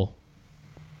shuttle.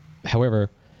 However,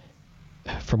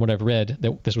 from what I've read,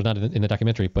 this was not in the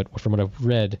documentary, but from what I've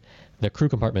read, the crew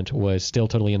compartment was still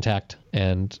totally intact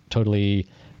and totally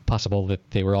possible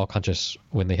that they were all conscious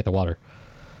when they hit the water,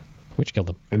 which killed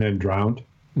them. And then drowned?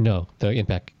 No, the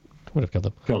impact would have killed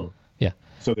them. Killed them. Yeah.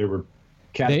 So they were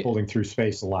catapulting through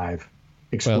space alive.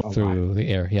 Well, through the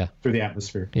air, yeah. Through the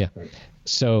atmosphere. Yeah. Right.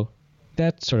 So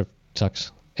that sort of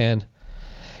sucks. And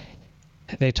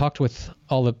they talked with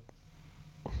all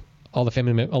the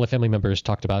family members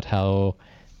talked about how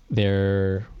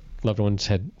their loved ones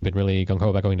had been really gung-ho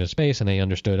about going to space, and they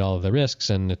understood all of the risks,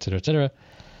 and et cetera, et cetera.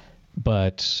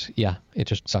 But yeah, it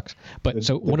just sucks. But did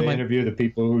they interview the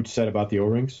people who said about the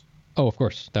O-rings? Oh, of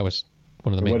course, that was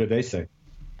one of the main. What did they say?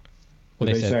 Well,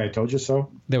 did they say, "I told you so"?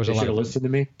 There was they should have listened to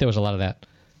me. There was a lot of that.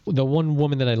 The one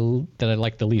woman that I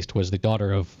liked the least was the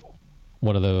daughter of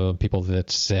one of the people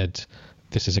that said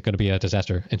this is going to be a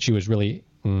disaster, and she was really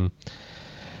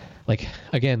like,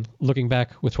 again, looking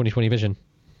back with 2020 vision,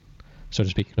 so to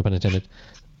speak, no pun intended,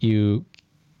 you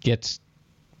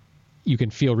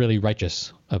can feel really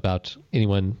righteous about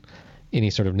any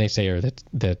sort of naysayer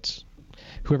that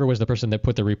whoever was the person that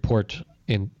put the report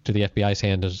into the FBI's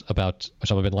hand about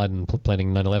Osama bin Laden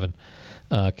planning 9/11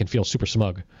 can feel super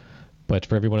smug. But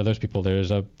for every one of those people,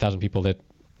 there's 1,000 people that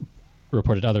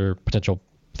reported other potential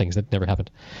things that never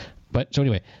happened. But so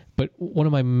anyway, one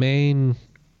of my main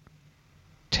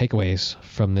takeaways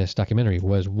from this documentary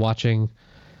was watching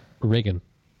Reagan,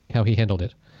 how he handled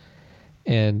it,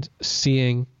 and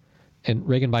seeing, and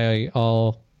Reagan by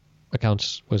all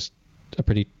accounts was a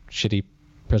pretty shitty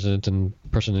president and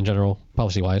person in general,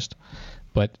 policy-wise,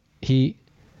 but he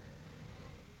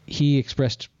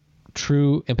expressed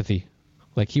true empathy.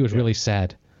 Like, he was really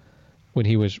sad when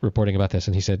he was reporting about this,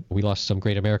 and he said, "We lost some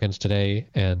great Americans today,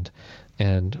 and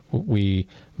we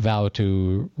vow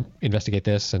to investigate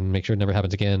this and make sure it never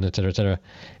happens again, et cetera, et cetera."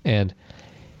 And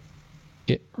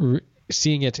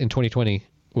seeing it in 2020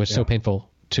 was so painful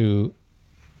to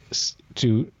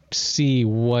see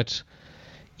what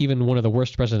even one of the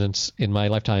worst presidents in my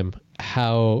lifetime,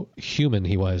 how human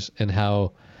he was and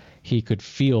how he could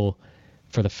feel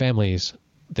for the families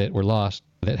that were lost,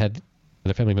 that had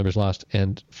the family members lost,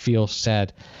 and feel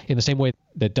sad in the same way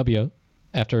that W,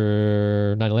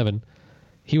 after 9/11,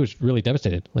 he was really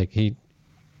devastated. Like,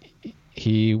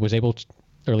 he was able to,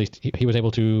 or at least he was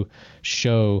able to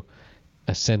show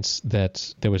a sense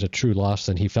that there was a true loss,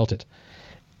 and he felt it.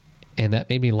 And that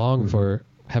made me long for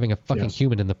having a fucking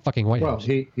human in the fucking White House.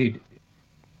 Well, he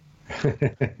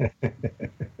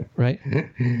right?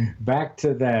 Back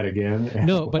to that again.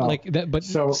 No, but like that. But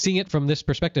so, seeing it from this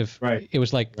perspective, it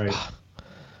was like, right.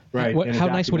 How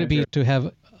nice would it be to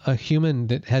have a human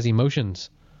that has emotions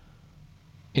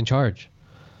in charge?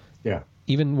 Yeah.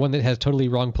 Even one that has totally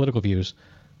wrong political views,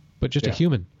 but just a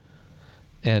human.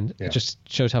 And it just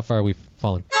shows how far we've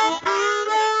fallen.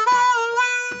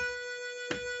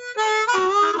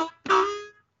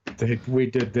 They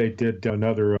did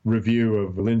another review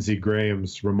of Lindsey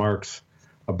Graham's remarks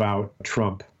about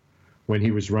Trump when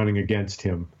he was running against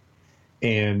him,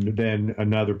 and then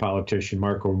another politician,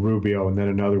 Marco Rubio, and then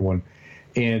another one.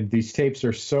 And these tapes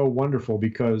are so wonderful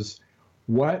because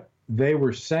what they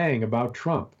were saying about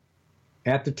Trump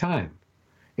at the time,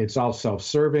 it's all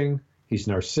self-serving, he's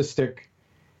narcissistic,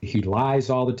 he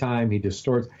lies all the time, he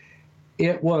distorts.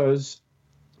 It was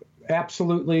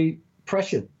absolutely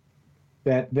prescient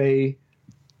that they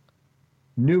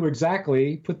knew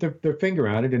exactly, put their finger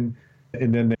on it, and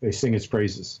then they sing his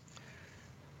praises.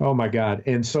 Oh, my God.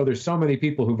 And so there's so many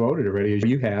people who voted already.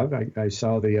 You have. I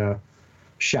saw the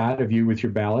shot of you with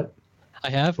your ballot. I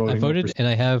have. I voted, and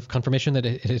I have confirmation that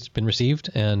it has been received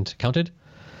and counted.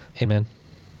 Amen.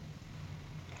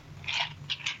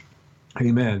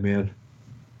 Amen, man.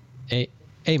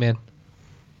 Amen.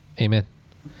 Amen.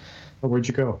 Oh, where'd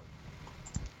you go?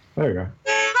 There you go.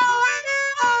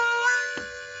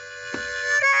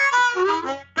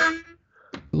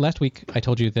 Last week, I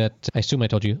assume I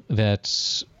told you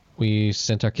that we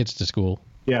sent our kids to school.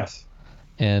 Yes.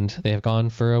 And they have gone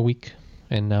for a week,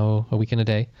 and now a week and a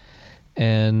day.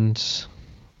 And,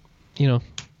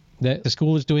 the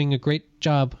school is doing a great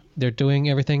job. They're doing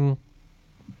everything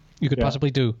you could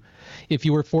possibly do. If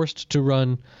you were forced to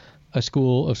run a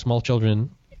school of small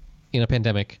children in a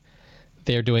pandemic,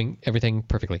 they're doing everything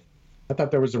perfectly. I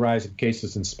thought there was a rise in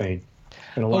cases in Spain,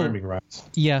 an alarming rise.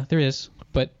 Yeah, there is.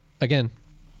 But, again,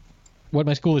 what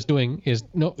my school is doing is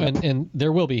and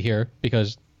there will be here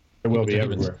because there will be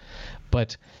everywhere.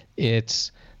 But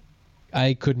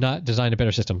I could not design a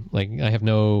better system. Like, I have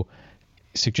no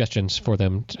suggestions for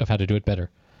them of how to do it better.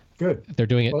 Good. They're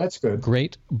doing it. Well, that's good.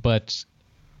 Great, but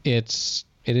it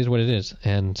is what it is,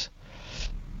 and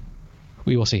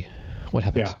we will see what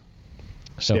happens. Yeah.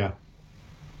 So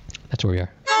that's where we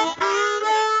are.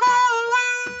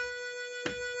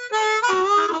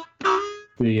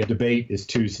 The debate is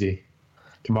Tuesday,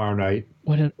 tomorrow night.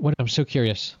 What? I'm so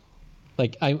curious.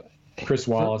 Like, Chris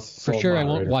Wallace. For sure, I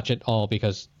won't watch it all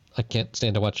because I can't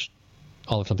stand to watch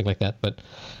all of something like that. But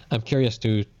I'm curious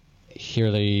to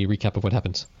hear the recap of what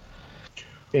happens.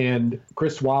 And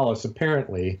Chris Wallace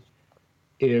apparently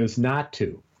is not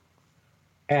to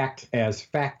act as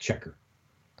fact checker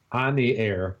on the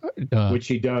air, which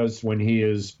he does when he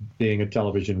is being a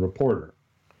television reporter.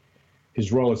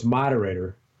 His role as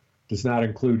moderator does not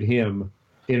include him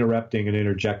interrupting and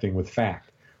interjecting with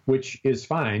fact, which is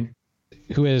fine.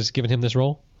 Who has given him this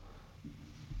role?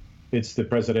 It's the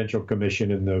Presidential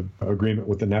Commission and the agreement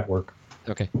with the network.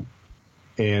 Okay.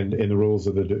 And in the rules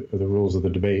of the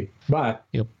debate. But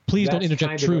please don't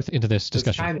interject truth into this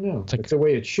discussion. It's the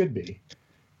way it should be,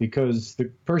 because the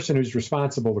person who's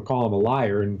responsible to call him a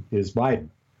liar is Biden,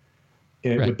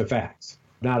 with the facts,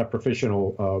 not a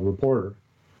professional reporter.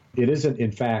 It isn't,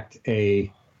 in fact,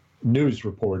 a news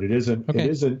report. It isn't. Okay.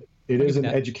 It isn't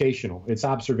educational. It's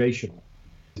observational.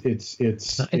 It's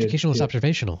not educational. It's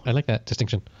observational. I like that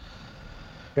distinction.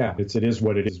 Yeah, it is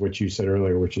what it is. What you said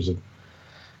earlier, which is an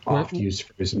oft-used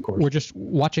phrase, of course. We're just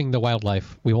watching the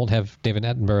wildlife. We won't have David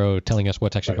Attenborough telling us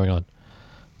what's actually going on.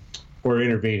 Or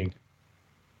intervening.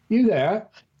 You there?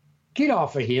 Get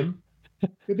off of him.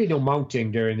 There'll be no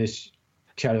mounting during this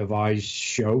televised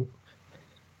show.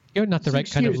 You're not the right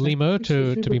kind of limo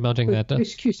to be mounting that.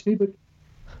 Excuse me,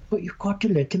 but you've got to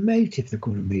let them out if they're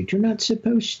going to meet. You're not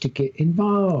supposed to get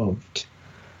involved.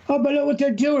 Oh, but look what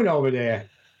they're doing over there.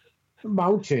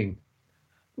 Mounting.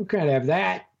 We can't have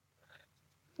that.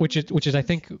 Which is, I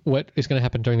think, what is going to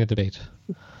happen during the debate.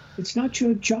 It's not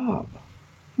your job.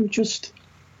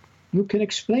 You can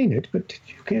explain it, but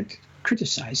you can't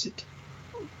criticize it.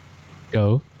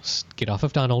 Go. Get off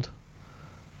of Donald.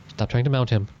 Stop trying to mount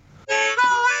him.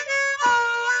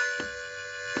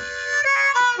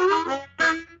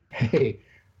 Hey,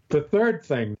 the third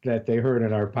thing that they heard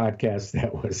in our podcast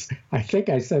I think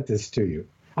I sent this to you.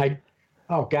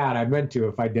 Oh, God, I meant to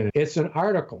if I didn't. It's an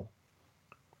article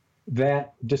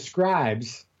that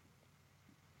describes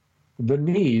the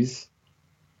knees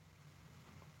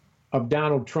of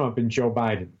Donald Trump and Joe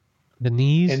Biden. The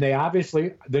knees? And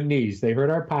the knees. They heard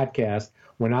our podcast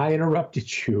when I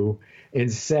interrupted you and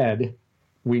said,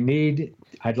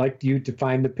 I'd like you to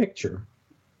find the picture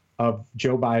of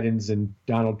Joe Biden's and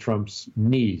Donald Trump's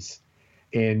knees.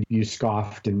 And you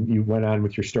scoffed and you went on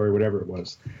with your story, whatever it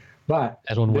was. But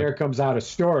there comes out a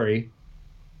story,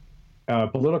 a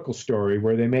political story,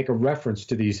 where they make a reference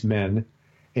to these men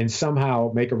and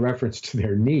somehow make a reference to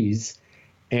their knees.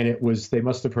 And they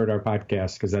must have heard our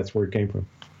podcast, because that's where it came from.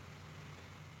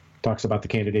 Talks about the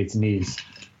candidates' knees.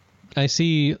 I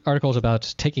see articles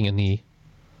about taking a knee.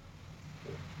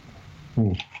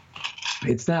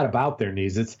 It's not about their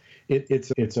knees.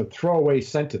 It's a throwaway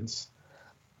sentence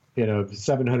in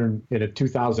a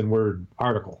 2,000 word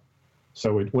article.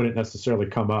 So it wouldn't necessarily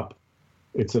come up.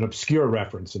 It's an obscure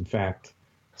reference, in fact.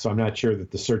 So I'm not sure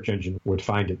that the search engine would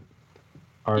find it.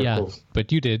 Articles. Yeah, but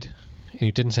you did. And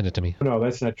you didn't send it to me. No,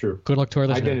 that's not true. Good luck to our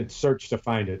listener. I didn't search to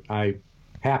find it. I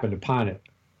happened upon it.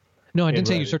 No, I didn't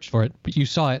say you searched for it, but you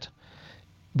saw it,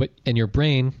 and your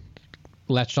brain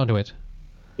latched onto it.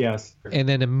 Yes. And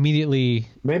then immediately...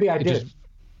 Maybe I did. Just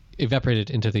evaporated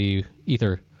into the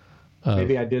ether.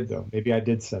 Maybe I did, though. Maybe I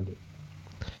did send it.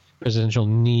 Presidential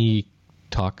Knee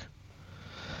Talk.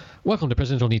 Welcome to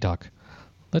Presidential Knee Talk.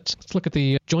 Let's look at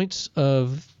the joints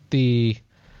of the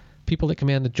people that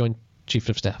command the Joint Chiefs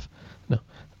of Staff. No,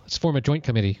 let's form a joint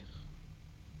committee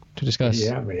to discuss.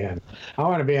 Yeah, man. I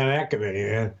want to be on that committee,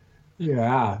 man.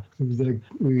 Yeah, we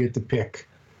get to pick.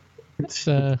 Pick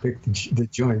the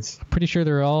joints. I'm pretty sure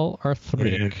they're all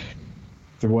arthritic. Yeah.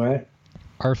 The what?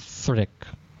 Arthritic.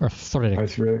 Arthur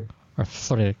Riddick.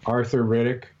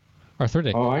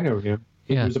 Arthritic. Oh, I know him.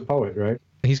 He was a poet, right?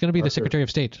 He's going to be the Secretary of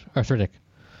State, arthritic,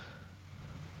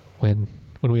 when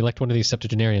we elect one of these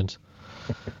septuagenarians.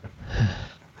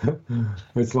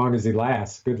 As long as he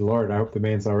lasts. Good Lord, I hope the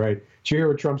man's all right. Did you hear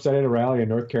what Trump said at a rally in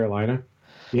North Carolina?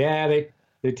 Yeah,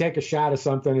 they take a shot of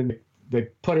something and they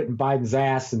put it in Biden's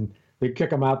ass and they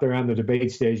kick him out there on the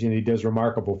debate stage and he does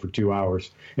remarkable for 2 hours.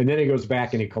 And then he goes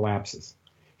back and he collapses.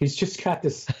 He's just got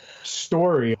this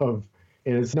story of,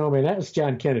 no, man, that was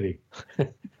John Kennedy.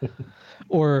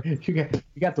 Or you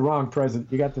got the wrong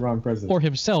president. You got the wrong president. Or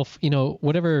himself,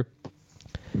 whatever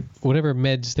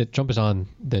meds that Trump is on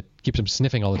that keeps him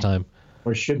sniffing all the time.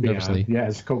 Or should be on. Yeah,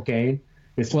 it's cocaine.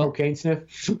 It's cocaine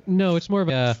sniff? No, it's more of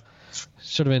a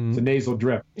sort of it's a nasal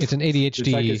drip. It's an ADHD. It's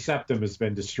like his septum has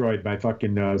been destroyed by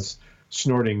fucking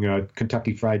snorting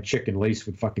Kentucky Fried Chicken laced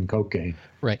with fucking cocaine.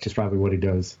 Right. Which is probably what he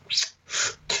does.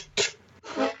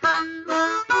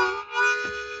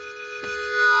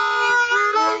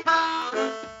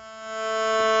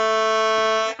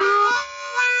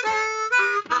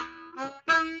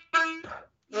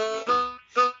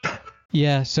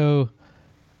 Yeah, so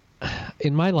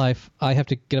in my life, I have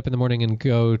to get up in the morning and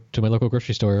go to my local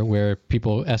grocery store where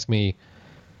people ask me,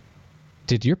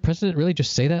 did your president really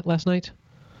just say that last night?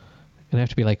 And I have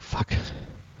to be like, fuck.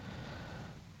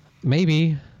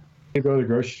 Maybe. You go to the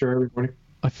grocery store every morning?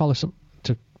 I follow some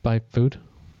to buy food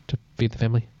to feed the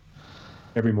family.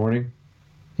 Every morning?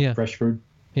 Yeah. Fresh food?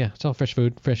 Yeah, it's all fresh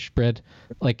food, fresh bread.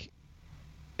 Like,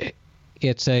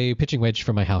 it's a pitching wedge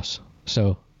from my house.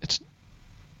 So it's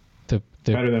the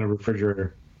better than a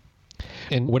refrigerator.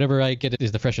 And whatever I get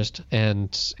is the freshest, and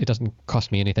it doesn't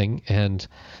cost me anything. And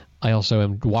I also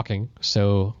am walking,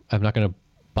 so I'm not going to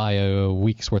buy a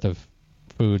week's worth of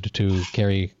food to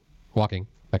carry walking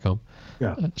back home.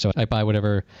 Yeah. So I buy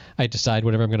whatever, I decide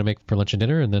whatever I'm going to make for lunch and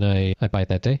dinner, and then I buy it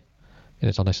that day, and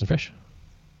it's all nice and fresh.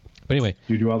 But anyway.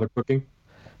 You do all the cooking?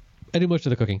 I do most of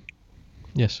the cooking.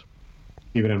 Yes.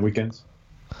 Even on weekends?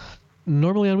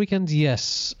 Normally on weekends,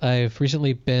 yes. I've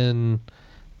recently been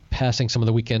passing some of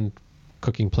the weekend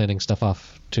cooking planning stuff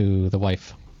off to the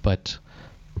wife, but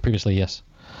previously, yes.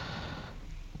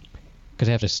 Because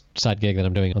I have this side gig that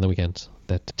I'm doing on the weekends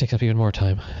that takes up even more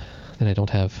time than I don't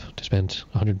have to spend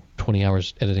 120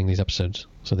 hours editing these episodes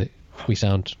so that we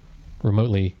sound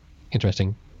remotely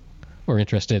interesting or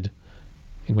interested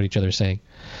in what each other is saying.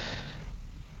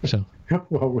 So,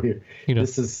 well,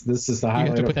 this is the highlight.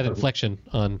 You have to put that inflection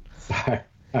on.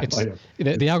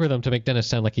 The algorithm to make Dennis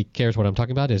sound like he cares what I'm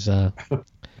talking about is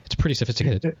it's pretty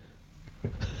sophisticated.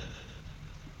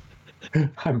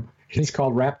 It's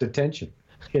called rapt attention.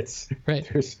 It's right.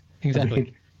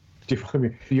 Exactly.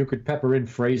 You could pepper in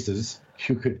phrases.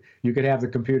 You could have the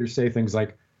computer say things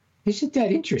like, "Isn't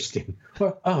that interesting?"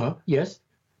 Well, yes.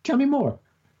 Tell me more.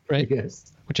 Right.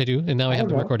 Yes. Which I do, and now I have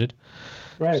them recorded.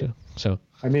 Right. So.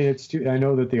 I mean, I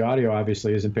know that the audio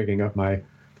obviously isn't picking up my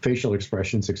facial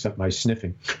expressions except my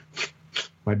sniffing,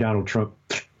 my Donald Trump.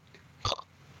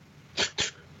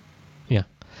 Yeah.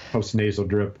 Post-nasal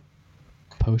drip.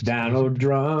 Donald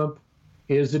Trump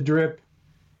is a drip.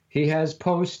 He has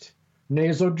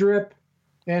post-nasal drip,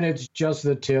 and it's just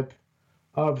the tip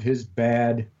of his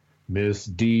bad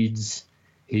misdeeds.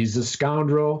 He's a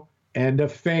scoundrel and a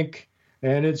fink,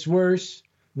 and it's worse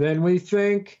than we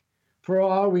think. For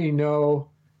all we know,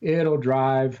 it'll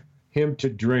drive him to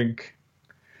drink.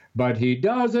 But he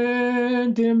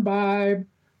doesn't imbibe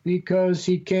because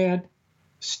he can't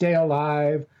stay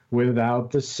alive without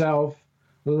the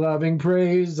self-loving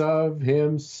praise of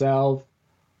himself.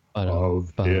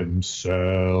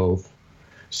 Himself.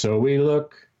 So we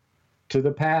look to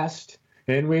the past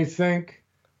and we think,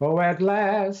 oh, at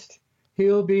last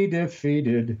he'll be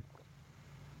defeated.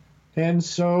 And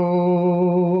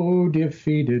so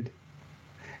defeated.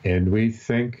 And we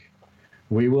think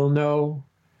we will know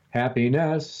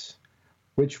happiness,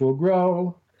 which will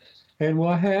grow, and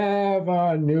we'll have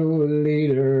a new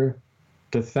leader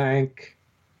to thank.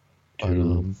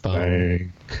 Oh,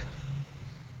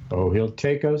 he'll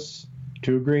take us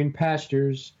to green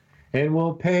pastures, and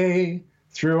we'll pay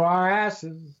through our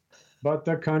asses, but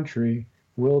the country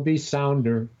will be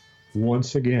sounder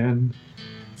once again.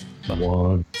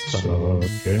 Once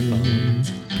again.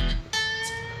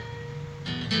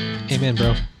 Amen,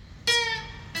 bro.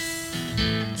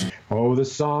 Oh, the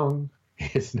song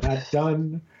is not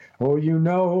done. Oh, you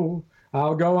know,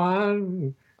 I'll go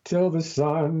on till the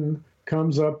sun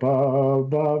comes up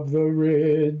above the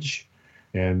ridge.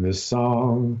 And the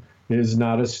song is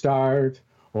not a start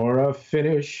or a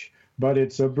finish, but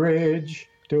it's a bridge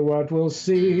to what we'll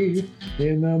see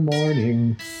in the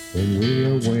morning when we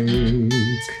awake.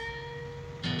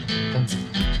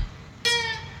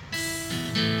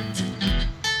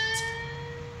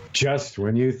 Just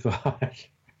when you thought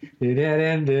it had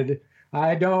ended,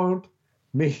 I don't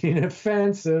mean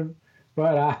offensive,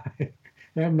 but I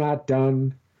am not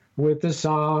done with the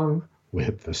song,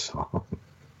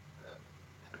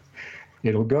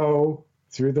 It'll go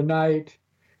through the night,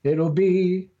 it'll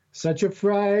be such a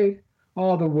fright,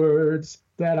 all the words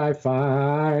that I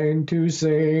find to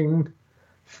sing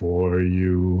for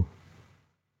you.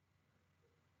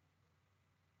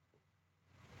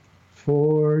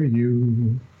 For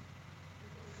you.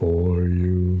 For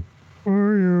you. For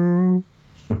you.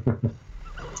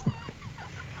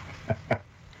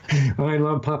 I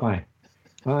love Popeye.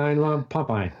 I love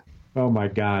Popeye. Oh my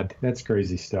God, that's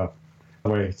crazy stuff.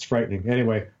 Wait, it's frightening.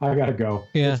 Anyway, I gotta go.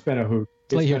 Yeah. It's been a hoot.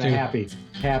 It's been a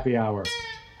happy hour.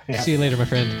 See you later, my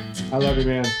friend. I love you,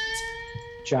 man.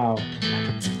 Ciao.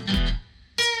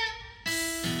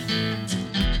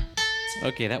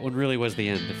 Okay, that one really was the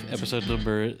end of episode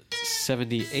number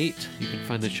 78. You can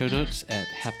find the show notes at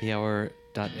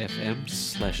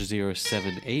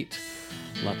happyhour.fm/078.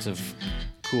 Lots of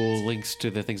cool links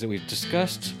to the things that we've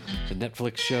discussed, the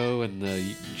Netflix show and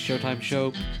the Showtime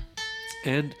show.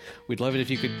 And we'd love it if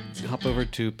you could hop over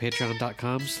to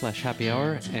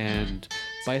patreon.com/happyhour and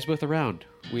buy us both around.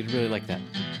 We'd really like that.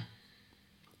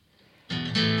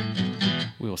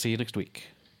 We will see you next week.